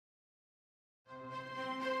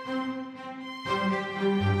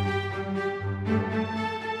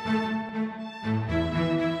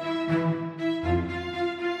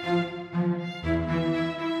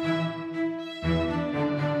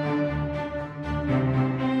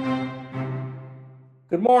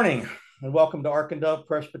Good morning and welcome to Ark and Dove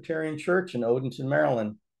Presbyterian Church in Odenton,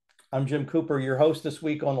 Maryland. I'm Jim Cooper, your host this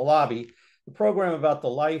week on The Lobby, the program about the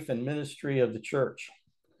life and ministry of the church.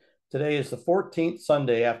 Today is the 14th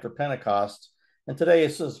Sunday after Pentecost, and today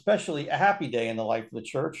is especially a happy day in the life of the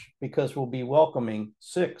church because we'll be welcoming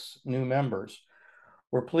 6 new members.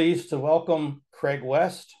 We're pleased to welcome Craig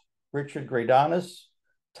West, Richard Gradanis,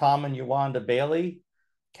 Tom and Yolanda Bailey,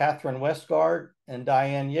 Catherine Westgard, and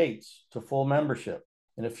Diane Yates to full membership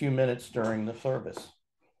in a few minutes during the service.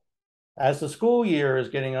 As the school year is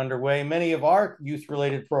getting underway, many of our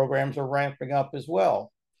youth-related programs are ramping up as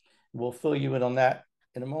well. We'll fill you in on that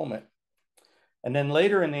in a moment. And then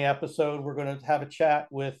later in the episode, we're going to have a chat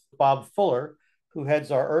with Bob Fuller, who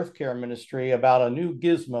heads our Earth Care Ministry, about a new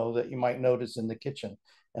gizmo that you might notice in the kitchen.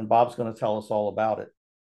 And Bob's going to tell us all about it.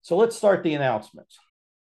 So let's start the announcements.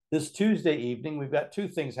 This Tuesday evening, we've got 2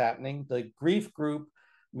 things happening. The grief group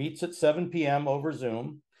meets at 7 p.m. over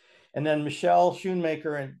Zoom. And then Michelle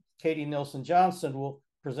Schoonmaker and Katie Nilsson Johnson will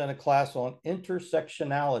present a class on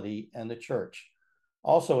intersectionality and the church,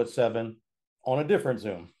 also at 7 on a different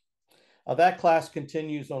Zoom. That class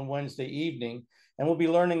continues on Wednesday evening, and we'll be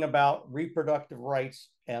learning about reproductive rights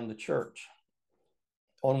and the church.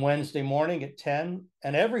 On Wednesday morning at 10,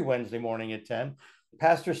 and every Wednesday morning at 10,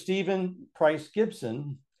 Pastor Stephen Price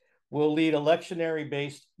Gibson will lead a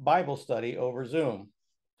lectionary-based Bible study over Zoom.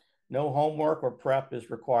 No homework or prep is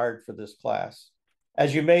required for this class.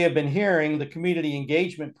 As you may have been hearing, the Community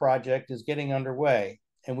Engagement Project is getting underway,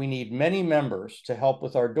 and we need many members to help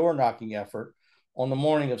with our door knocking effort on the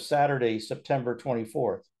morning of Saturday, September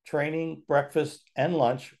 24th. Training, breakfast, and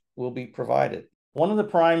lunch will be provided. One of the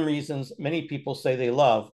prime reasons many people say they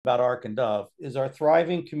love about Ark and Dove is our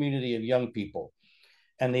thriving community of young people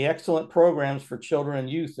and the excellent programs for children and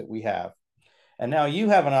youth that we have. And now you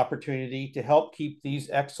have an opportunity to help keep these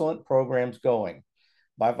excellent programs going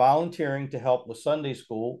by volunteering to help with Sunday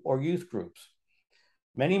school or youth groups.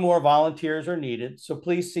 Many more volunteers are needed, so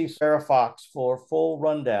please see Sarah Fox for a full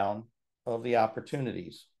rundown of the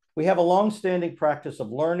opportunities. We have a long-standing practice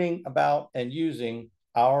of learning about and using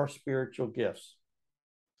our spiritual gifts.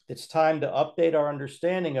 It's time to update our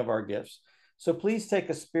understanding of our gifts, so please take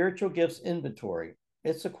a spiritual gifts inventory.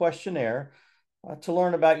 It's a questionnaire to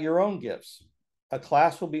learn about your own gifts. A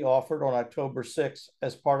class will be offered on October 6th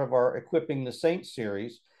as part of our Equipping the Saints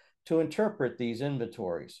series to interpret these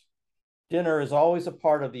inventories. Dinner is always a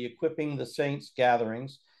part of the Equipping the Saints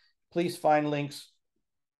gatherings. Please find links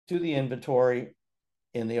to the inventory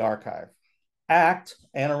in the archive. ACT,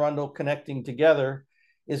 Anne Arundel Connecting Together,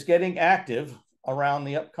 is getting active around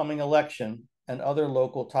the upcoming election and other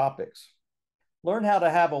local topics. Learn how to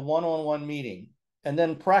have a one-on-one meeting and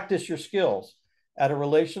then practice your skills at a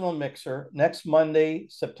relational mixer next Monday,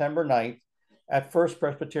 September 9th at First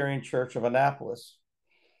Presbyterian Church of Annapolis.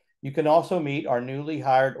 You can also meet our newly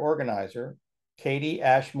hired organizer, Katie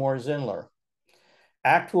Ashmore Zindler.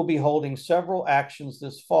 ACT will be holding several actions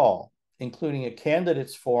this fall, including a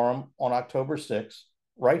candidates forum on October 6th,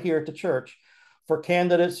 right here at the church, for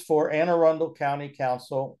candidates for Anne Arundel County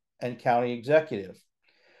Council and County Executive.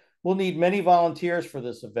 We'll need many volunteers for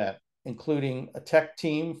this event, including a tech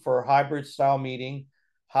team for a hybrid style meeting,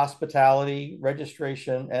 hospitality,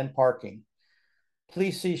 registration, and parking.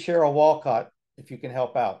 Please see Cheryl Walcott if you can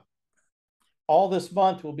help out. All this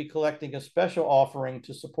month, we'll be collecting a special offering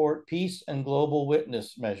to support peace and global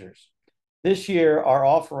witness measures. This year, our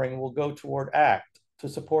offering will go toward ACT to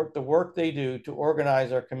support the work they do to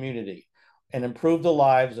organize our community and improve the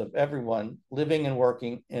lives of everyone living and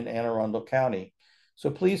working in Anne Arundel County. So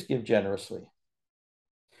please give generously.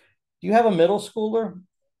 Do you have a middle schooler?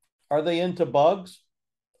 Are they into Bugs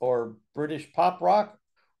or British pop rock?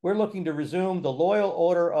 We're looking to resume the Loyal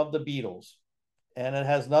Order of the Beatles, and it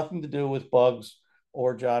has nothing to do with Bugs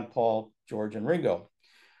or John, Paul, George, and Ringo.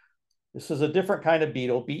 This is a different kind of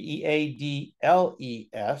Beatle,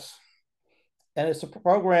 Beadles, and it's a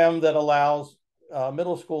program that allows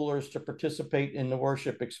middle schoolers to participate in the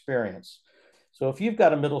worship experience. So if you've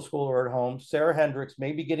got a middle schooler at home, Sarah Hendricks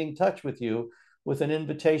may be getting in touch with you with an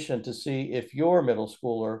invitation to see if your middle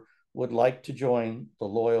schooler would like to join the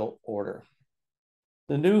Loyal Order.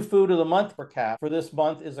 The new food of the month for CAP for this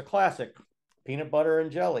month is a classic, peanut butter and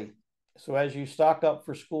jelly. So as you stock up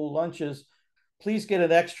for school lunches, please get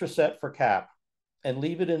an extra set for CAP and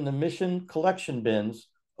leave it in the mission collection bins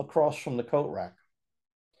across from the coat rack.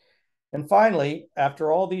 And finally,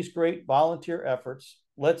 after all these great volunteer efforts,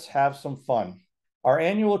 let's have some fun. Our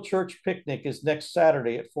annual church picnic is next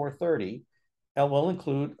Saturday at 4:30 and will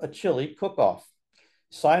include a chili cook-off.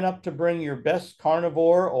 Sign up to bring your best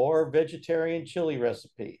carnivore or vegetarian chili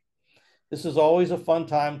recipe. This is always a fun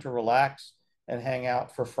time to relax and hang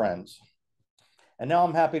out for friends. And now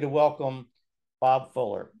I'm happy to welcome Bob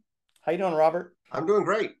Fuller. How you doing, Robert? I'm doing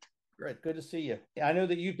great. Great. Good to see you. I know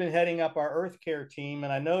that you've been heading up our Earth Care team,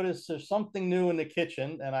 and I noticed there's something new in the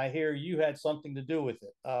kitchen, and I hear you had something to do with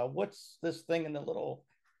it. What's this thing in the little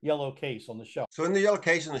yellow case on the shelf? So in the yellow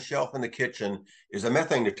case on the shelf in the kitchen is a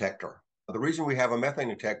methane detector. The reason we have a methane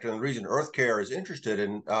detector and the reason Earth Care is interested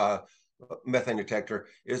in methane detector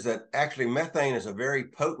is that actually methane is a very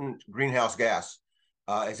potent greenhouse gas.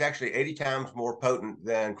 It's actually 80 times more potent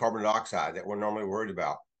than carbon dioxide that we're normally worried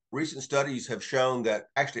about. Recent studies have shown that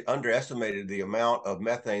actually underestimated the amount of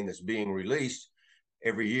methane that's being released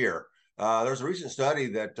every year. There's a recent study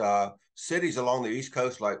that cities along the East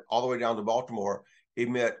Coast, like all the way down to Baltimore,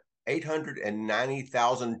 emit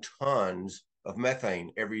 890,000 tons of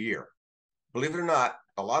methane every year. Believe it or not,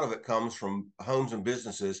 a lot of it comes from homes and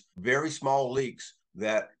businesses, very small leaks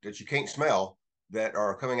that you can't smell that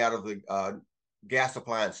are coming out of the gas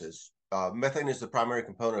appliances. Methane is the primary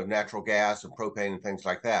component of natural gas and propane and things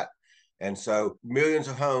like that. And so millions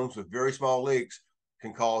of homes with very small leaks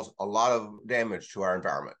can cause a lot of damage to our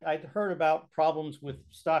environment. I'd heard about problems with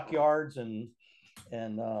stockyards and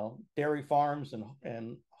dairy farms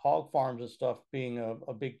and hog farms and stuff being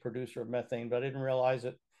a big producer of methane, but I didn't realize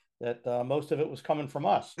that most of it was coming from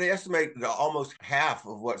us. They estimate that almost half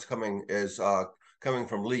of what's coming is coming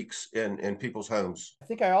from leaks in people's homes. I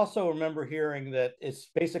think I also remember hearing that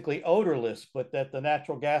it's basically odorless, but that the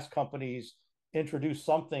natural gas companies introduce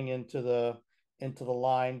something into the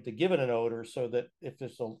line to give it an odor so that if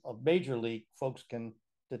there's a major leak, folks can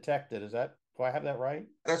detect it. Do I have that right?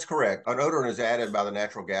 That's correct. An odorant is added by the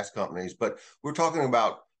natural gas companies, but we're talking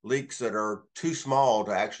about leaks that are too small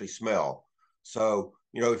to actually smell. So,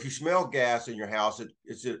 if you smell gas in your house, it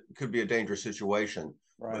could be a dangerous situation.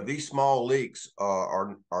 Right. But these small leaks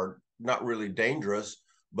are not really dangerous,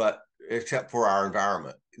 but except for our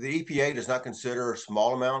environment. The EPA does not consider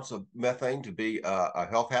small amounts of methane to be a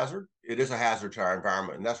health hazard. It is a hazard to our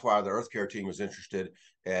environment, and that's why the Earth Care team is interested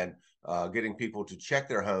in getting people to check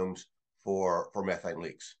their homes for methane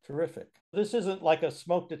leaks. Terrific. This isn't like a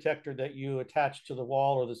smoke detector that you attach to the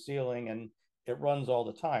wall or the ceiling and it runs all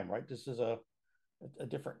the time, right? This is a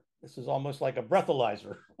different. This is almost like a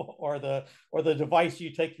breathalyzer or the device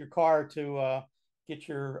you take your car to get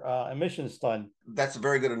your emissions done. That's a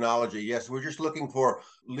very good analogy. Yes, we're just looking for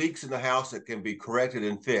leaks in the house that can be corrected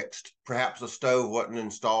and fixed. Perhaps the stove wasn't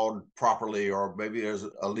installed properly, or maybe there's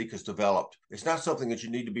a leak has developed. It's not something that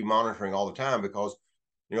you need to be monitoring all the time because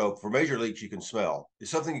for major leaks, you can smell.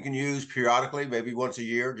 It's something you can use periodically, maybe once a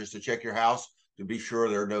year, just to check your house to be sure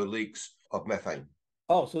there are no leaks of methane.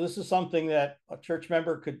 Oh, so this is something that a church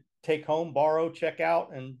member could take home, borrow, check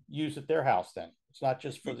out, and use at their house then. It's not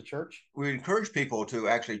just for the church. We encourage people to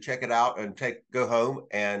actually check it out and go home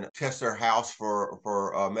and test their house for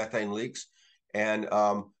methane leaks. And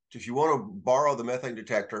if you want to borrow the methane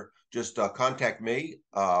detector, just contact me,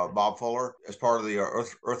 Bob Fuller, as part of the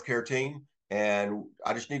Earth Care team. And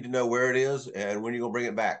I just need to know where it is and when you're going to bring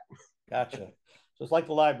it back. Gotcha. So it's like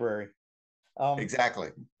the library. Exactly.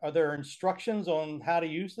 Are there instructions on how to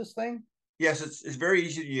use this thing? Yes, it's very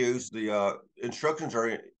easy to use. The instructions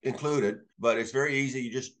are included, but it's very easy.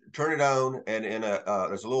 You just turn it on, and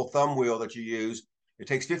there's a little thumb wheel that you use. It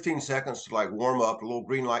takes 15 seconds to warm up. The little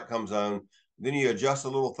green light comes on. Then you adjust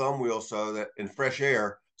the little thumb wheel so that in fresh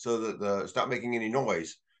air, so that it's not making any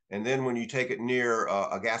noise. And then when you take it near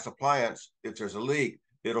a gas appliance, if there's a leak,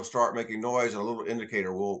 it'll start making noise, and a little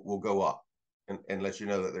indicator will go up and let you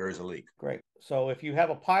know that there is a leak. Great. So if you have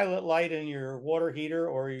a pilot light in your water heater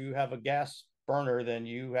or you have a gas burner, then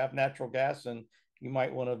you have natural gas and you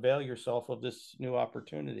might want to avail yourself of this new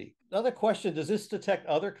opportunity. Another question, does this detect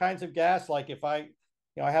other kinds of gas? Like if I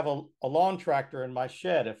have a lawn tractor in my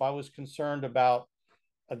shed, if I was concerned about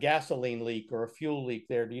a gasoline leak or a fuel leak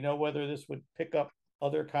there, do you know whether this would pick up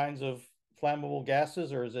other kinds of flammable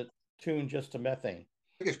gases, or is it tuned just to methane?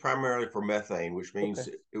 I think it's primarily for methane, which means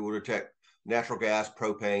it will detect natural gas,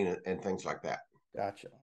 propane, and things like that. Gotcha.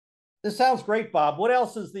 This sounds great, Bob. What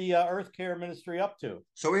else is the Earth Care Ministry up to?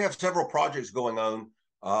 So we have several projects going on.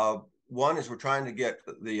 One is we're trying to get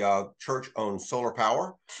the church on solar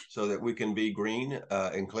power so that we can be green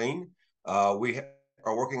and clean. We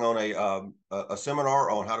are working on a seminar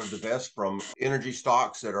on how to divest from energy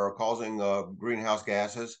stocks that are causing greenhouse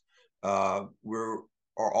gases. We are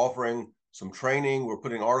offering some training. We're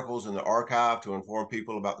putting articles in the archive to inform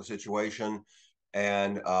people about the situation,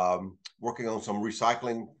 and working on some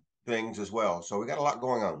recycling things as well. So we got a lot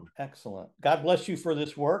going on. Excellent. God bless you for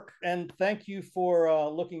this work. And thank you for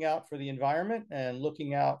looking out for the environment and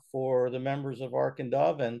looking out for the members of Ark and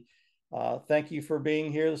Dove. And thank you for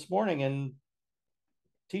being here this morning and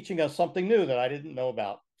teaching us something new that I didn't know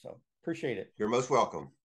about. So appreciate it. You're most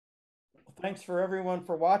welcome. Thanks for everyone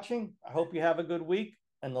for watching. I hope you have a good week,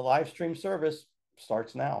 and the live stream service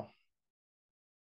starts now.